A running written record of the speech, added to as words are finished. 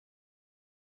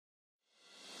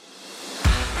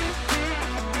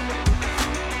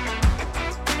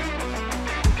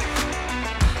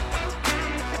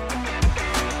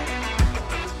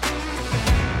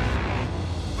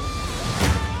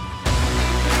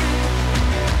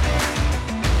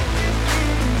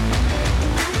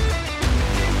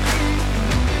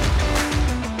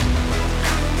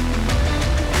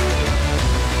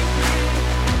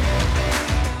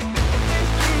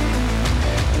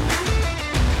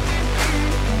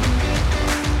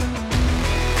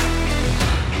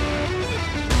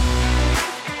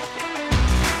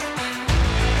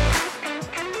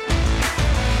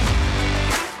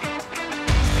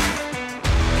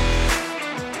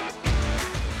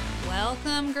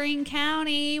Welcome, Greene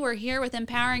County. We're here with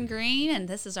Empowering Greene, and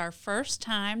this is our first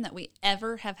time that we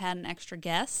ever have had an extra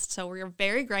guest. So we're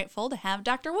very grateful to have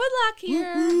Dr. Woodlock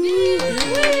here. Woo!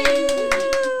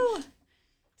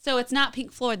 So it's not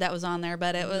Pink Floyd that was on there,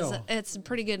 but it's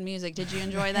pretty good music. Did you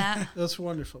enjoy that? That's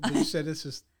wonderful. But you said this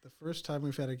is the first time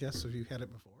we've had a guest, so you've had it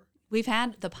before? We've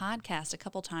had the podcast a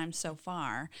couple times so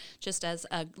far, just as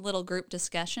a little group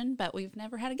discussion, but we've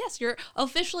never had a guest. You're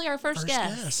officially our first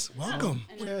guest. Welcome.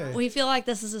 Okay. We feel like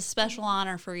this is a special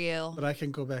honor for you. But I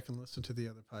can go back and listen to the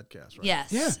other podcast, right?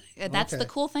 Yes. Yeah. That's Okay. the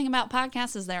cool thing about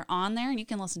podcasts is they're on there and you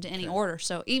can listen to any Okay. order.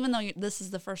 So even though this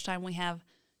is the first time we have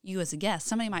you as a guest,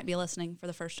 somebody might be listening for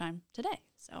the first time today.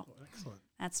 So Oh, excellent.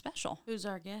 that's special. Who's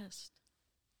our guest?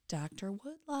 Dr.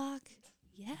 Woodlock.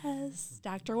 Yes,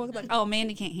 Dr. Woodlock. Oh,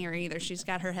 Mandy can't hear either. She's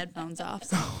got her headphones off.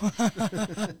 So.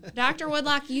 Dr.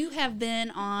 Woodlock, you have been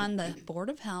on the Board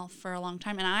of Health for a long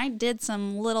time, and I did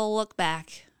some little look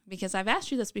back because I've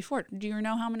asked you this before. Do you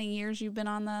know how many years you've been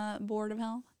on the Board of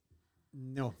Health?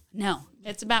 No. No,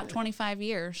 it's about 25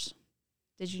 years.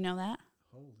 Did you know that?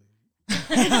 Holy.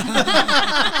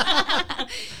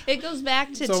 It goes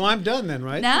back to... So I'm done then,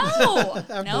 right? No,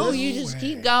 After no, this? you just way.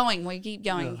 keep going. We keep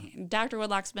going. Dr.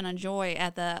 Woodlock's been a joy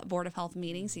at the Board of Health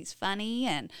meetings. He's funny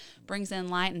and brings in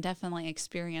light and definitely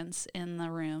experience in the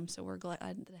room. So we're glad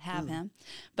to have him.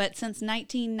 But since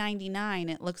 1999,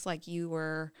 it looks like you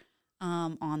were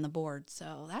on the board.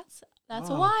 So that's a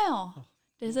Wow. while.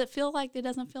 Does it feel like it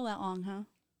doesn't feel that long, huh?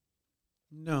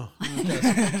 No.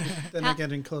 Then I'm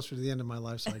getting closer to the end of my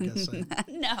life, so I guess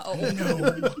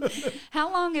No.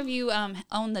 How long have you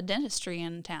owned the dentistry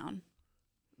in town?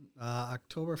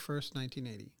 October 1st,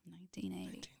 1980.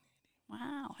 1980.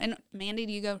 Wow. And Mandy,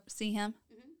 do you go see him?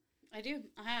 I do.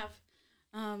 I have.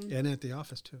 And at the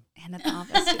office, too. And at the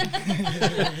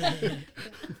office.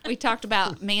 We talked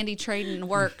about Mandy trading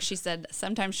work. She said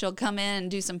sometimes she'll come in and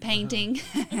do some painting.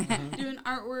 Doing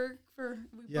artwork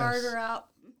we Yes. barter out.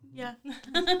 Yeah.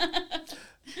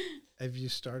 Have you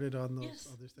started on those Yes.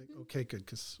 other things? Okay, good,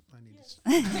 because I need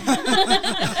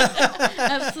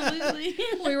Absolutely.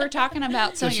 We were talking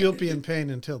about So some. she'll be in pain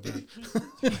until then.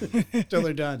 Until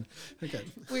they're done. Okay.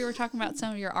 We were talking about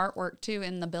some of your artwork too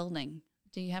in the building.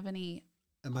 Do you have any?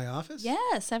 In my office?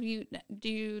 Yes. Do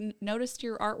you noticed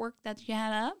your artwork that you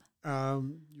had up?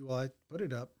 Well, I put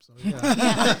it up, so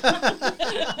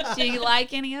yeah. Do you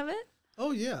like any of it?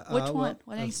 Oh, yeah. Which one?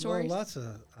 What, any stories? Well, lots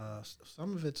of,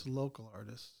 some of it's local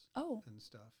artists Oh, and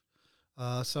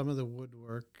stuff. Some of the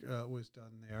woodwork was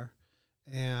done there.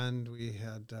 And we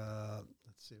had,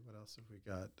 let's see, what else have we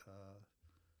got?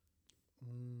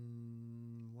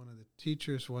 One of the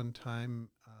teachers one time,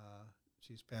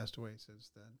 she's passed away since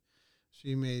then.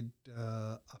 She made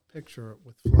a picture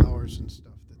with flowers and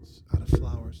stuff that's out of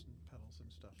flowers and petals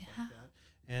and stuff like that.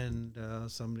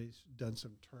 And somebody's done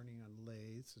some turning on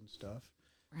lathes and stuff.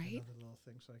 right. And other little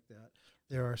things like that.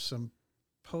 There are some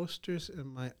posters in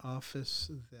my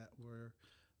office that were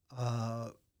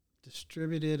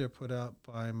distributed or put out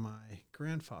by my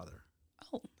grandfather.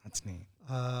 Oh, That's neat.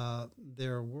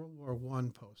 They're World War I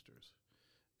posters.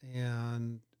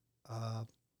 And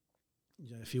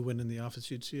yeah, if you went in the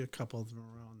office, you'd see a couple of them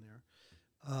around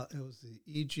there. It was the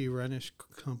E.G. Renish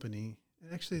Company.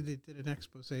 Actually, they did an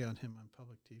expose on him on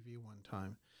public TV one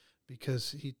time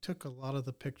because he took a lot of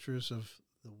the pictures of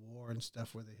the war and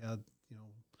stuff where they had,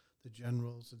 the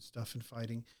generals and stuff and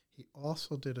fighting. He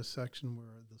also did a section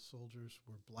where the soldiers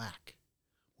were black,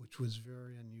 which was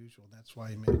very unusual. That's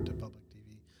why he made it to public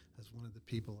TV as one of the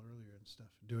people earlier and stuff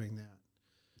doing that.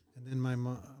 And then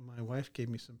my wife gave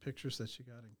me some pictures that she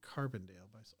got in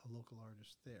Carbondale by a local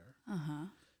artist there. uh-huh.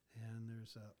 And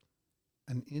there's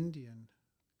an Indian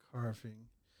carving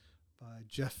by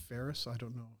Jeff Ferris. I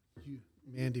don't know.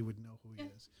 Mandy would know who he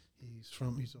is.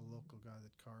 He's a local guy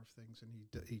that carves things, and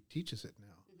he teaches it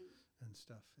now and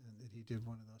stuff. And he did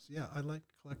one of those. Yeah, I like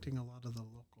collecting a lot of the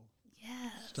local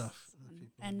Yes. stuff. that people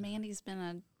And do. Mandy's been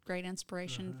a great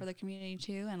inspiration for the community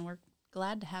too, and we're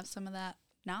glad to have some of that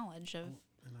knowledge of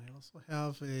And I also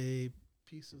have a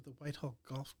piece of the Whitehall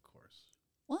golf course.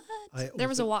 what I there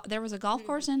was a golf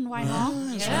course in Whitehall.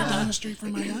 It's right down the street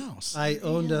from my house. I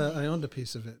owned a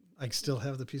piece of it. I still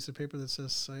have the piece of paper that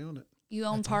says I own it. You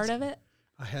own That's part awesome. of it.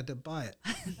 I had to buy it.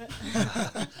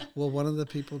 Well, one of the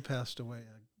people passed away,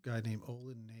 a guy named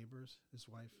Olin Neighbors, his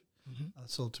wife,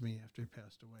 sold to me after he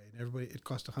passed away. And it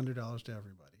cost $100 to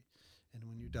everybody. And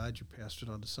when you died, you passed it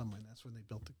on to someone. That's when they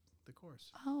built the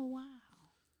course Oh wow,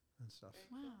 and stuff.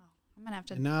 wow! I'm gonna have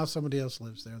to. And now somebody else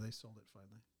lives there. They sold it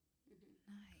finally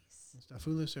Nice. and stuff.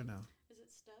 Who lives there now? Is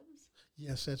it Stubbs?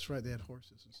 Yes, that's right. They had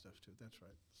horses and stuff too. That's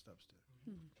right. Stubbs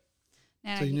too.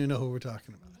 And So you know who we're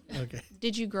talking about. Okay.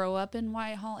 did you grow up in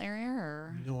Whitehall area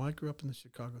or? No, I grew up in the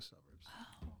Chicago suburbs.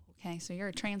 Okay, so you're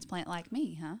a transplant like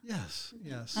me, huh? Yes,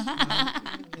 yes.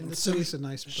 And the city's a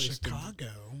nice place Chicago,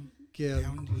 to give.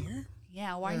 down here.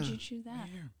 Yeah, why did Yeah. you choose that? Right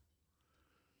here.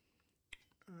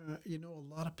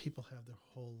 A lot of people have their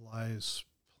whole lives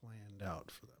planned out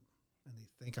for them, and they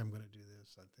think I'm going to do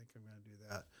this. I think I'm going to do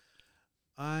that.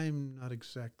 I'm not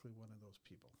exactly one of those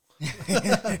people.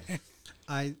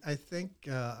 I think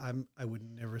I would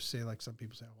never say like some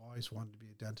people say. I always wanted to be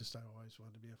a dentist. I always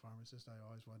wanted to be a pharmacist. I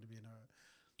always wanted to be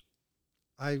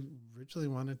I originally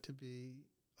wanted to be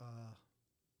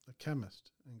a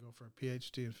chemist and go for a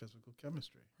PhD in physical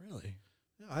chemistry. Really?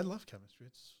 Yeah, I love chemistry.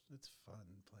 It's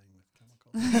fun playing with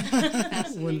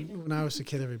chemicals. when I was a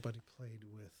kid, everybody played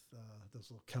with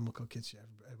those little chemical kits. Yeah,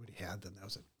 everybody had them. That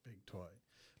was a big toy.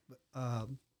 But,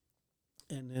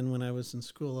 and then when I was in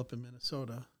school up in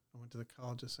Minnesota, I went to the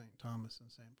College of St. Thomas in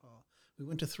St. Paul. We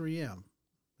went to 3M,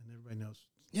 and everybody knows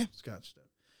Scottsdale.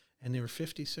 And there were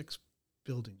 56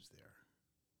 buildings there.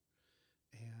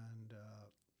 And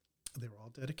they were all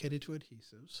dedicated to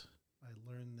adhesives. I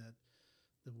learned that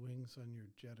the wings on your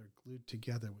jet are glued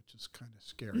together, which is kind of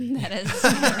scary. That is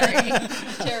scary.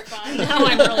 Terrifying. Now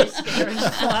I'm really scared to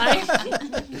fly.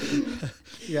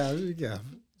 yeah,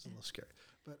 it's a little scary.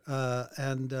 But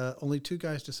and only 2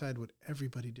 guys decided what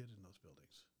everybody did in those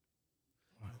buildings.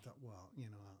 Wow. I thought, well,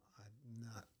 I'm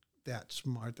not that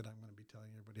smart that I'm going to be telling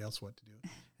everybody else what to do.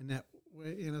 And that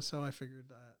way, so I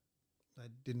figured I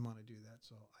didn't want to do that.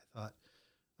 So I thought,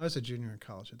 I was a junior in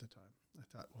college at the time. I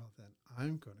thought, well, then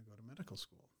I'm going to go to medical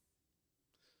school.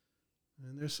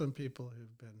 And there's some people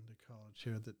who've been to college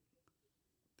here that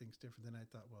thinks different. Then I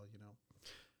thought, well,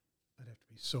 I'd have to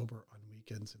be sober on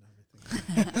weekends and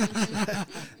everything.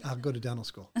 I'll go to dental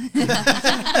school.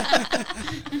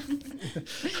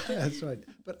 That's right.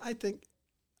 But I think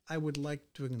I would like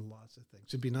doing lots of things.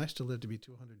 It'd be nice to live to be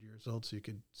 200 years old so you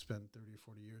could spend 30 or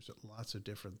 40 years at lots of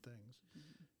different things.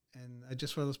 And I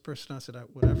just one of those personalities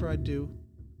that whatever I do,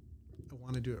 I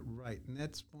want to do it right. And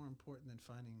that's more important than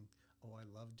finding, I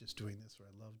love just doing this or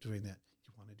I love doing that.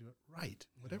 You want to do it right,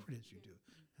 whatever it is you do.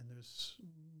 And there's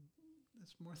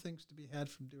more things to be had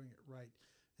from doing it right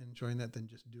and enjoying that than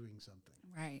just doing something.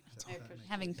 Right. So that makes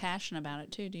Having sense. passion about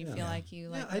it too. Do you Yeah. feel like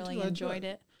you Yeah, I really do. I enjoyed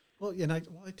it? Well, and I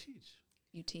teach.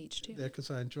 You teach too. Yeah,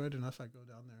 because I enjoyed it enough. I go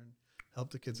down there and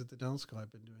help the kids at the dental school.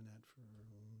 I've been doing that for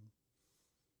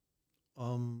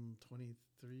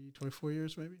 23, 24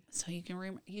 years maybe. So you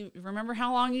can you remember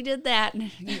how long you did that?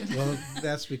 Well,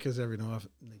 that's because every now and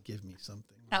often they give me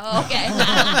something. Oh, okay.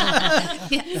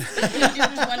 Give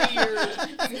 20 years.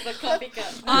 The coffee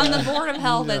cup. On the Board of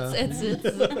Health, Yeah. it's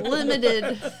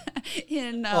limited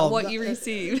in what you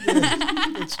receive.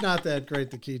 It's not that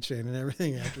great, the keychain and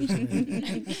everything after.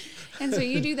 And so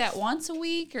you do that once a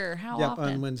week, or how Yep, often?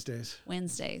 on Wednesdays.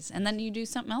 Wednesdays, and then you do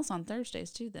something else on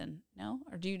Thursdays too. Then no,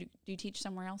 or do you teach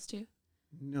somewhere else too?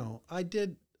 No, I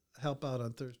did help out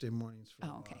on Thursday mornings for a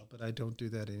okay. while, but I don't do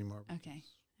that anymore. Okay.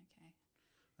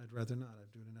 I'd rather not. I'm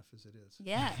doing enough as it is.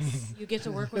 Yes. You get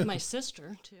to work with my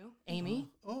sister too, Amy.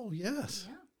 Oh, yes.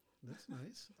 Yeah. That's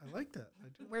nice. I like that. I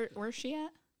do. Where's she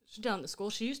at? She's down at the school.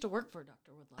 She used to work for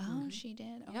Dr. Woodlock. Oh, she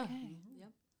did. Okay. Yeah.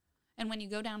 Yep. And when you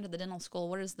go down to the dental school,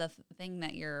 what is the thing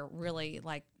that you're really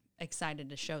excited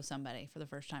to show somebody for the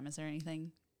first time? Is there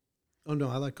anything? Oh, no,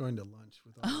 I like going to lunch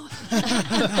with all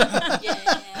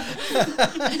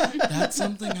That's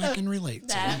something I can relate to.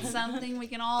 That's something we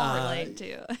can all relate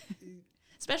to,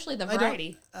 especially the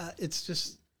variety. It's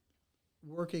just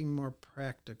working more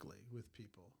practically with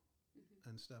people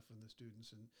and stuff and the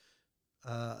students.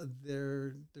 And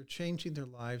they're changing their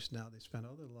lives now. They spend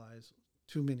all their lives,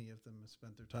 too many of them have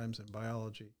spent their times in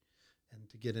biology and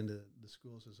to get into the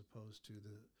schools as opposed to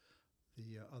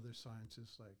the other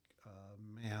sciences like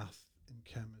math and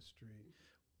chemistry.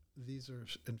 These are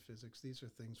in physics. These are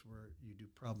things where you do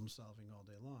problem solving all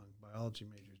day long. Biology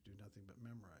majors do nothing but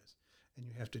memorize, and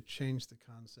you have to change the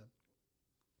concept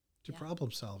to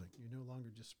problem solving. You're no longer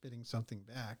just spitting something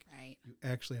back. Right. You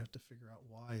actually have to figure out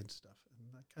why and stuff,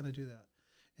 and I kind of do that.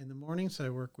 In the mornings, I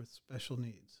work with special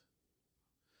needs,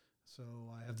 so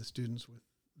I have the students with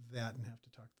that and have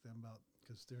to talk to them about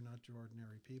because they're not your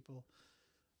ordinary people.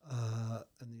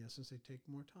 In the essence, they take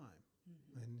more time,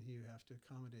 and you have to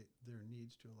accommodate their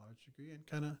needs to a large degree and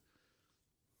kind of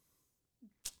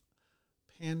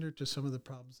pander to some of the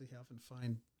problems they have and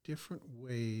find different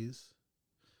ways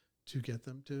to get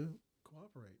them to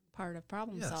cooperate. Part of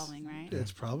problem solving, right?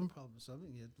 It's problem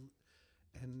solving.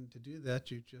 And to do that,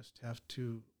 you just have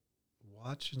to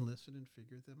watch and listen and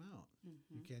figure them out.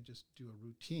 You can't just do a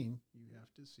routine. You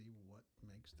have to see what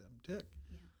makes them tick.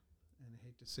 Yeah. And I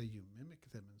hate to say you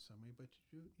mimic them in some way, but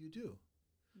you do.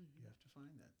 You have to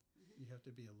find that. You have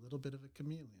to be a little bit of a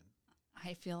chameleon.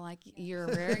 I feel like you're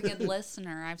a very good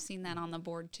listener. I've seen that on the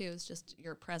board too. It's just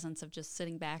your presence of just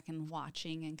sitting back and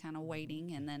watching and kind of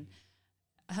waiting. And then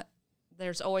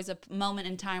there's always a moment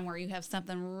in time where you have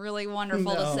something really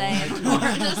wonderful to say.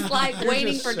 Or just like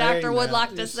waiting for Dr.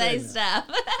 Woodlock to say stuff.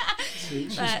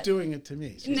 She's doing it to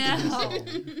me. No,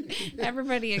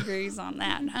 everybody agrees on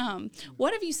that.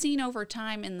 What have you seen over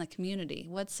time in the community?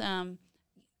 What's, has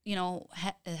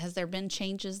there been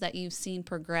changes that you've seen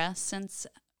progress since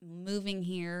moving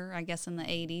here, I guess in the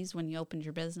 80s when you opened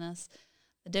your business?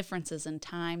 The differences in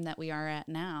time that we are at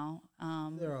now.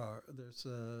 There's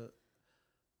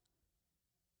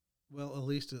at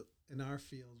least in our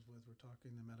fields, we're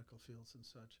talking the medical fields and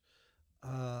such,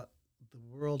 the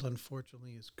world,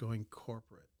 unfortunately, is going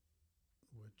corporate,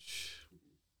 which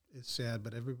is sad,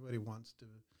 but everybody wants to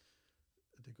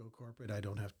go corporate. I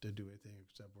don't have to do anything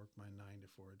except work my 9 to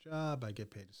 4 job. I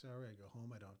get paid a salary. I go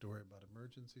home. I don't have to worry about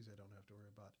emergencies. I don't have to worry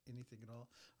about anything at all.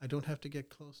 I don't have to get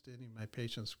close to any of my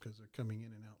patients because they're coming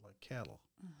in and out like cattle.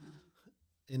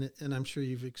 And I'm sure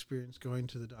you've experienced going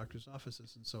to the doctor's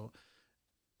offices, and so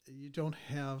you don't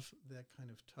have that kind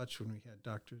of touch when we had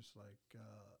doctors like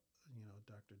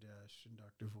Dr. Dash and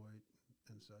Dr. Voigt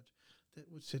and such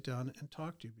that would sit down and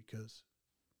talk to you because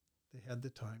they had the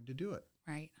time to do it.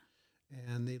 Right.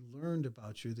 And they learned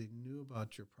about you. They knew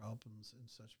about your problems and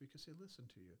such because they listened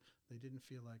to you. They didn't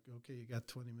feel like, okay, you got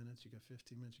 20 minutes, you got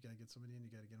 15 minutes, you got to get somebody in, you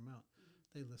got to get them out.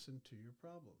 They listened to your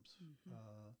problems.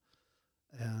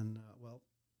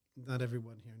 Not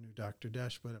everyone here knew Dr.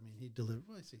 Dash, but I mean, he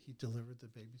delivered the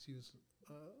babies. He was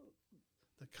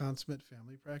the consummate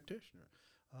family practitioner.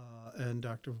 And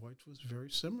Dr. Voigt was very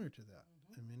similar to that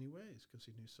in many ways because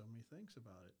he knew so many things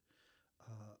about it.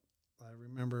 I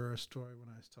remember a story when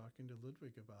I was talking to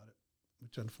Ludwig about it,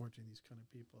 which unfortunately these kind of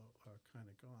people are kind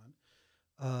of gone.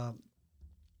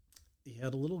 He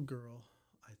had a little girl,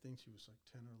 I think she was like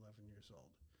 10 or 11 years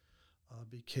old,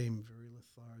 became very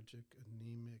lethargic,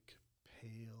 anemic,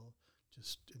 pale,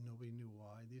 and nobody knew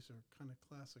why. These are kind of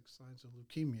classic signs of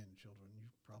leukemia in children.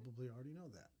 You probably already know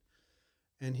that.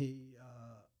 And he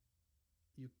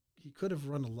could have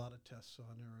run a lot of tests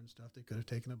on her and stuff. They could have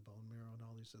taken a bone marrow and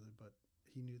all these other, but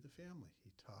he knew the family.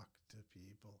 He talked to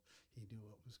people. He knew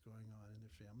what was going on in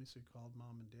their family. So he called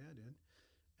mom and dad in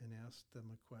and asked them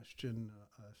a question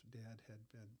if dad had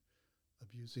been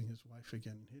abusing his wife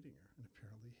again and hitting her. And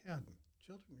apparently he hadn't.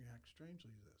 Children react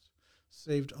strangely to this.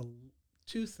 Saved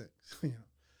two things,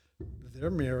 their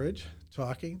marriage,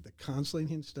 talking, the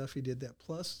counseling and stuff. He did that,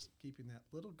 plus keeping that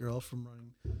little girl from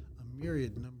running a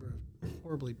myriad number of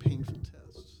horribly painful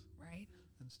tests. Right.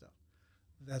 And stuff.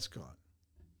 That's gone.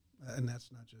 And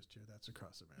that's not just here, that's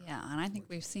across America. Yeah, and I think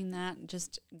we've seen that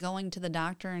just going to the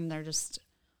doctor and they're just,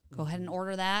 go ahead and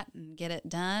order that and get it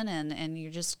done. And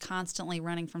you're just constantly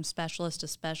running from specialist to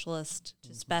specialist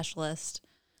to specialist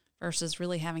versus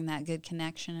really having that good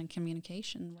connection and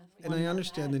communication with And I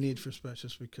understand the need for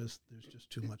specialists because there's just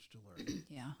too much to learn.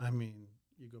 Yeah. I mean,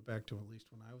 you go back to at least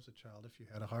when I was a child, if you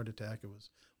had a heart attack, it was,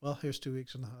 well, here's 2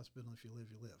 weeks in the hospital. If you live,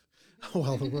 you live.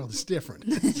 Well, the world is different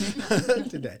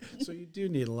today. So you do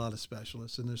need a lot of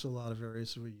specialists, and there's a lot of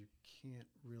areas where you can't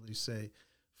really say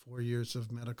 4 years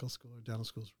of medical school or dental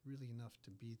school is really enough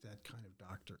to be that kind of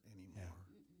doctor anymore.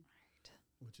 Right.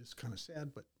 Which is kind of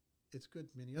sad, but it's good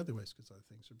in many other ways because other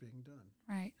things are being done.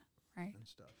 Right. And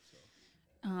stuff. So.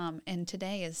 And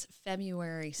today is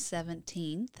February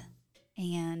 17th,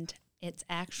 and it's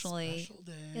actually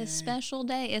a special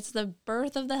day. It's the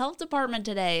birth of the health department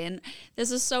today. And this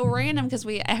is so random because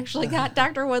we actually got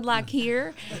Dr. Woodlock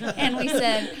here and we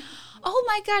said, oh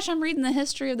my gosh, I'm reading the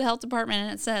history of the health department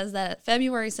and it says that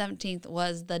February 17th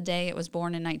was the day it was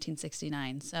born in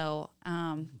 1969. So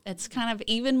it's kind of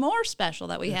even more special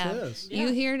that we have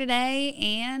you here today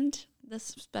and this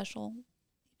special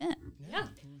event. Yeah.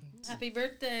 Happy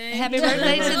birthday. Happy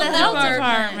birthday to the health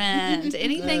department.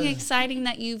 Anything exciting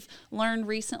that you've learned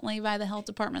recently by the health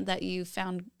department that you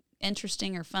found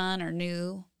interesting or fun or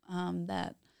new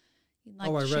that you'd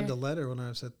like to share? Read the letter when I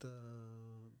was at the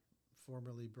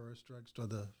formerly Burris Drugstore,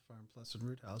 the Farm Plus and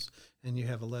Root House, and you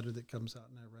have a letter that comes out,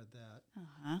 and I read that.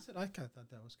 I said, I kind of thought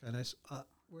that was kind of nice.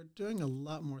 We're doing a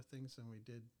lot more things than we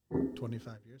did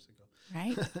 25 years ago.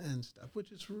 Right. And stuff,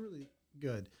 which is really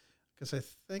good. Because I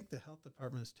think the health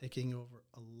department is taking over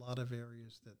a lot of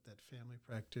areas that family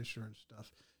practitioner and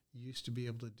stuff used to be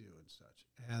able to do and such.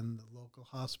 And the local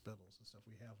hospitals and stuff.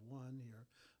 We have one here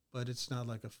but it's not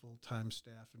like a full-time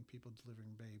staff and people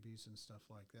delivering babies and stuff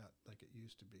like that, like it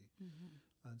used to be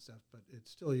and stuff. But it's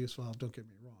still useful. Don't get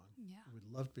me wrong. Yeah. We'd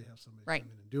love to have somebody Right.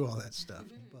 come in and do all that stuff,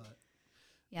 but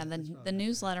Yeah, it's the probably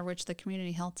newsletter, which the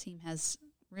community health team has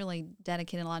really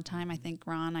dedicated a lot of time. I think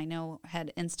Ron, I know,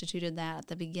 had instituted that at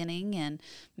the beginning, and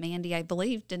Mandy, I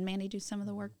believe, did Mandy do some of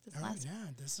the work this last? Yeah,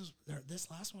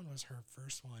 this last one was her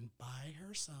first one by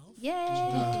herself.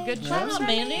 Yay! Good Yeah. job,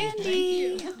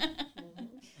 Mandy.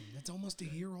 It's almost a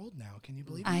year old now. Can you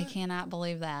believe I that? cannot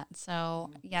believe that.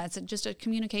 So yeah, it's just a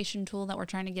communication tool that we're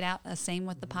trying to get out. Same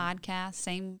with the podcast.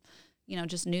 Same,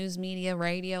 just news media,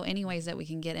 radio, any ways that we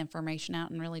can get information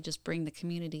out and really just bring the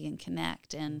community and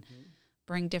connect and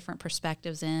bring different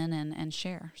perspectives in and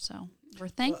share. So we're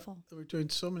thankful. Well, we're doing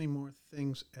so many more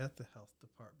things at the health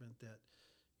department that,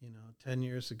 10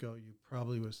 years ago, you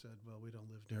probably would have said, well, we don't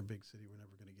live near a big city. We're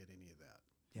never going to get any of that.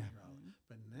 Yeah.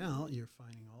 But now you're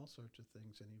finding all sorts of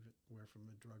things, and even where from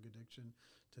the drug addiction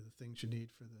to the things you need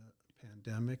for the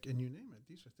pandemic, and you name it.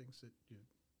 These are things that you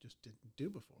just didn't do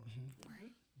before.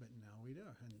 Right. But now we do.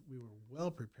 And we were well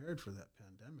prepared for that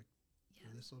pandemic. Yeah.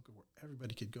 For this local where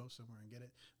everybody could go somewhere and get it.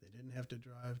 They didn't have to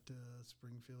drive to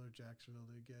Springfield or Jacksonville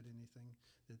to get anything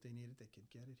that they needed. They could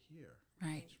get it here.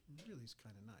 Right. Which really is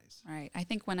kind of nice. Right. I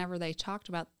think whenever they talked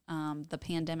about the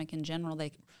pandemic in general,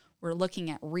 they were looking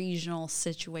at regional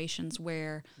situations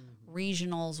where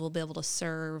regionals will be able to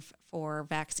serve for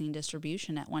vaccine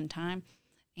distribution at one time.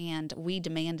 And we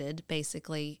demanded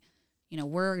basically,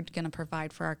 we're going to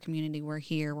provide for our community. We're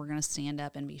here. We're going to stand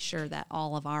up and be sure that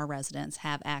all of our residents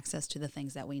have access to the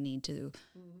things that we need to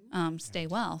stay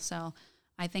well. So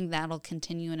I think that'll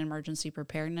continue in emergency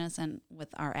preparedness, and with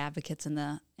our advocates in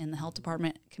the health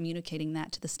department communicating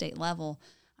that to the state level,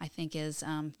 I think is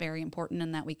very important,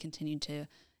 and that we continue to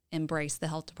embrace the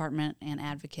health department and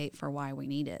advocate for why we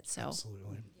need it. So,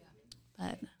 Absolutely.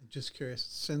 but I'm just curious,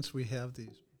 since we have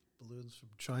these balloons from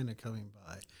China coming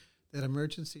by, that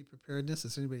emergency preparedness,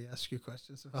 has anybody asked you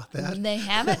questions about that? they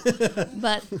haven't.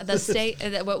 But the state,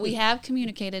 what we have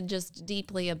communicated just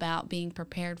deeply about being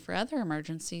prepared for other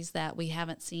emergencies that we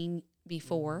haven't seen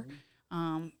before.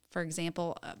 For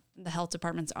example, the health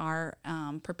departments are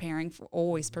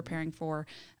always preparing for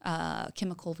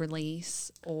chemical release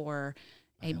or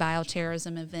a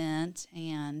bioterrorism event.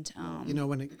 And,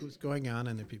 When it was going on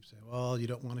and then people say, well, you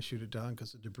don't want to shoot it down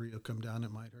because the debris will come down,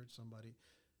 it might hurt somebody.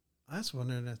 I was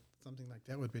wondering if something like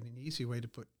that would have been an easy way to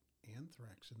put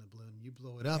anthrax in the balloon. You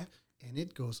blow it up, and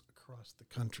it goes across the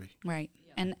country. right.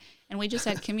 Yeah. And we just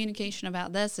had communication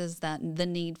about this, is that the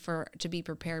need to be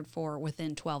prepared for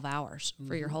within 12 hours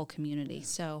for your whole community.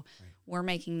 So we're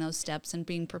making those steps and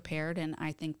being prepared. And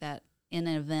I think that in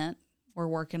an event, we're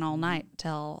working all night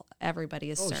till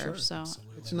everybody is served. Sure. So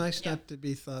Absolutely. It's nice not to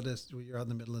be thought as you're out in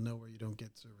the middle of nowhere, you don't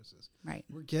get services. right.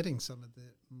 We're getting some of the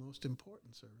most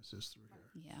important services through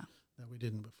here Yeah. that we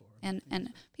didn't before.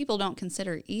 And people don't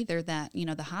consider either that,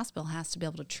 the hospital has to be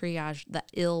able to triage the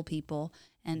ill people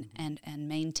and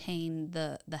maintain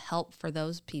the help for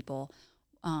those people.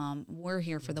 We're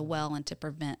here for the well and to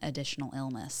prevent additional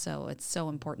illness. So it's so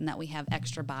important that we have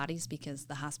extra bodies, because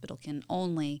the hospital can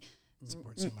only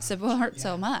support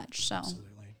so much. So Absolutely.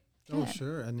 Oh,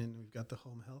 sure. And then we've got the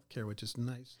home health care, which is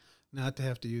nice. Not to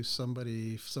have to use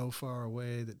somebody so far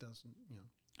away that doesn't,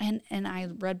 And I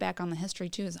read back on the history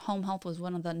too, is home health was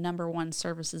one of the number one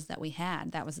services that we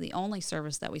had. That was the only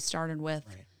service that we started with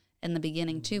in the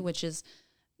beginning too, which is,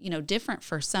 different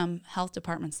for some health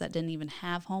departments that didn't even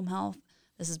have home health.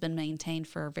 This has been maintained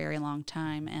for a very long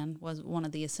time and was one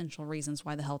of the essential reasons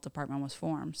why the health department was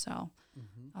formed. So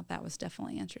I thought that was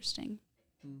definitely interesting.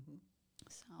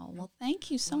 So, well, thank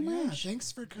you so much.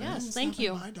 Thanks for coming. Yes, and thank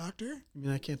stopping you. by, Doctor. I mean,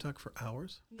 I can't talk for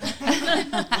hours.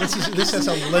 This has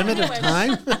a limit of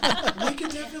time. We can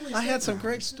definitely. I had some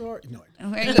great stories. No,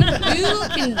 You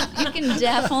can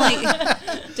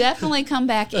definitely come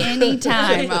back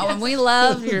anytime. And we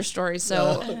love your stories.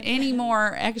 So any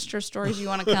more extra stories you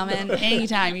want to come in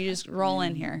anytime, you just roll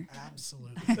in here.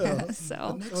 Absolutely.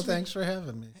 So Next thanks for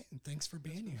having me. week, and thanks for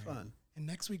being here. Fun. And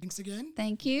next week, thanks again.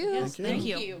 thank you. Yes, Thank thank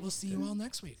you. We'll see you all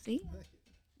next week. See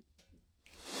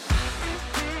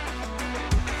ya.